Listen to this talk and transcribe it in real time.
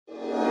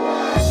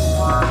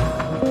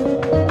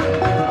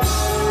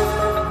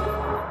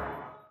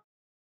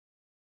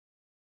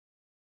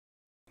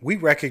We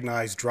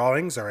recognize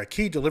drawings are a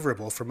key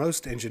deliverable for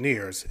most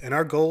engineers, and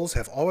our goals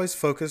have always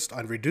focused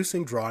on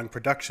reducing drawing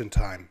production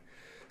time.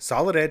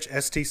 Edge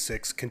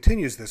ST6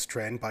 continues this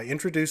trend by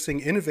introducing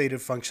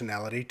innovative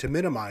functionality to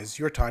minimize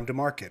your time to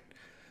market.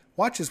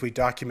 Watch as we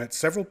document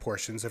several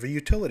portions of a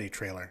utility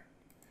trailer.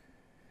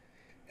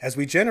 As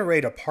we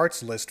generate a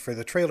parts list for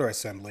the trailer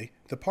assembly,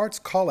 the parts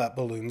callout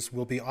balloons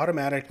will be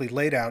automatically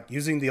laid out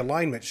using the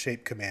alignment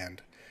shape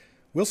command.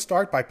 We'll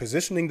start by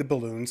positioning the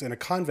balloons in a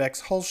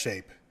convex hull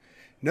shape.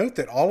 Note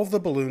that all of the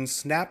balloons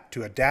snap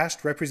to a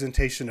dashed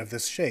representation of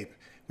this shape,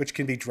 which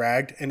can be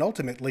dragged and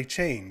ultimately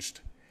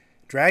changed.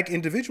 Drag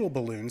individual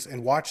balloons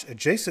and watch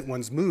adjacent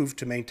ones move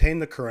to maintain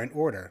the current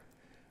order.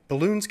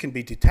 Balloons can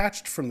be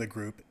detached from the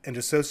group and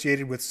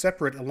associated with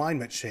separate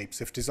alignment shapes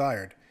if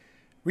desired.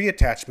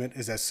 Reattachment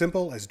is as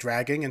simple as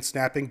dragging and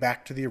snapping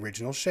back to the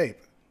original shape.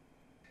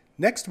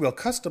 Next, we'll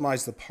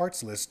customize the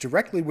parts list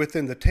directly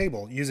within the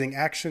table using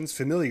actions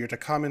familiar to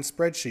common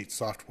spreadsheet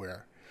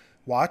software.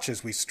 Watch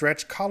as we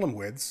stretch column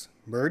widths,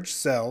 merge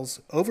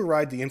cells,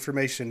 override the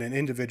information in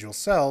individual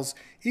cells,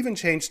 even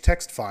change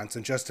text fonts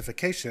and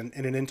justification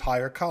in an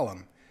entire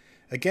column.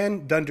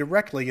 Again, done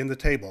directly in the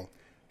table.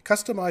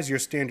 Customize your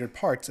standard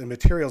parts and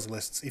materials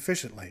lists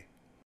efficiently.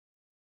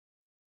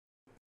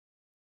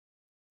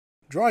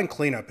 Drawing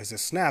cleanup is a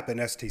snap in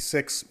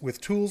ST6 with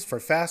tools for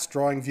fast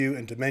drawing view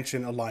and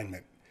dimension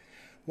alignment.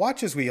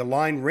 Watch as we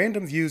align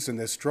random views in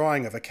this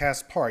drawing of a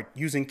cast part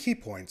using key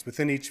points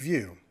within each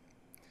view.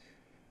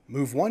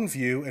 Move one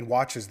view and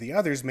watch as the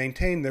others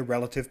maintain their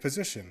relative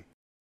position.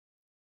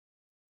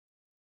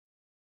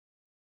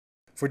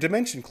 For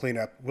dimension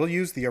cleanup, we'll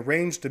use the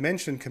Arrange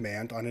Dimension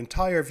command on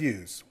entire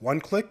views.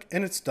 One click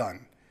and it's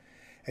done.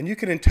 And you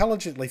can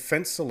intelligently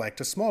fence select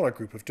a smaller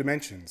group of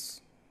dimensions.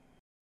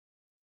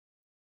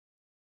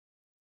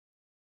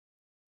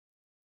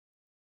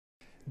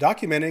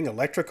 Documenting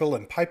electrical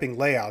and piping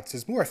layouts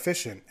is more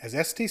efficient as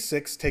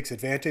ST6 takes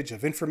advantage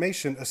of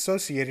information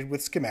associated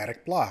with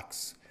schematic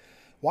blocks.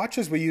 Watch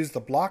as we use the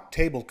block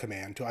table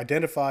command to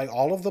identify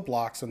all of the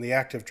blocks on the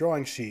active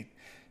drawing sheet,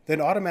 then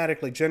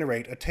automatically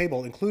generate a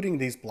table including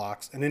these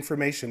blocks and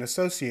information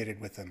associated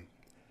with them.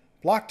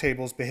 Block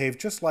tables behave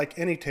just like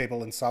any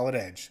table in Solid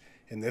Edge.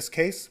 In this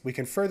case, we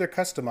can further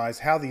customize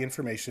how the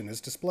information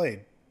is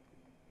displayed.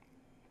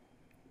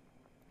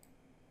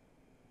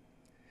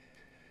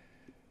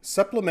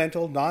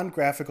 Supplemental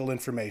non-graphical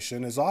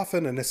information is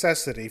often a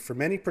necessity for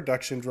many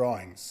production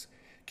drawings.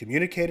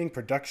 Communicating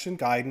production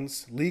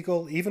guidance,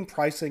 legal, even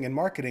pricing and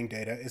marketing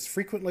data is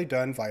frequently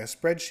done via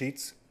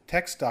spreadsheets,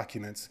 text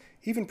documents,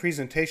 even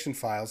presentation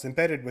files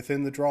embedded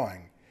within the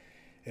drawing.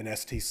 In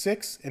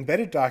ST6,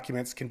 embedded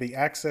documents can be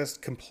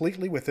accessed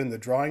completely within the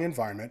drawing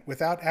environment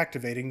without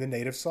activating the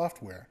native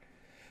software.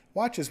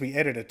 Watch as we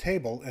edit a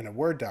table in a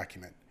Word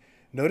document.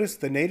 Notice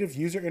the native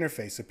user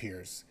interface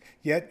appears,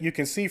 yet you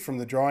can see from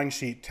the drawing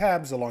sheet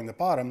tabs along the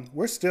bottom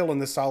we're still in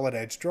the Solid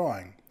Edge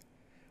drawing.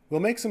 We'll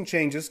make some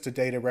changes to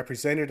data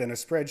represented in a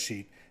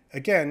spreadsheet,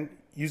 again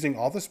using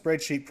all the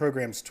spreadsheet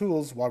program's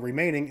tools while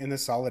remaining in the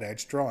Solid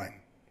Edge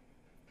drawing.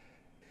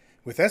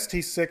 With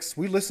ST6,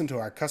 we listen to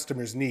our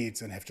customers'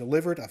 needs and have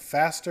delivered a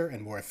faster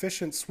and more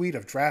efficient suite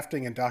of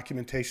drafting and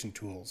documentation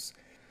tools.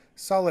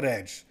 Solid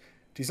Edge,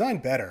 design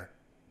better.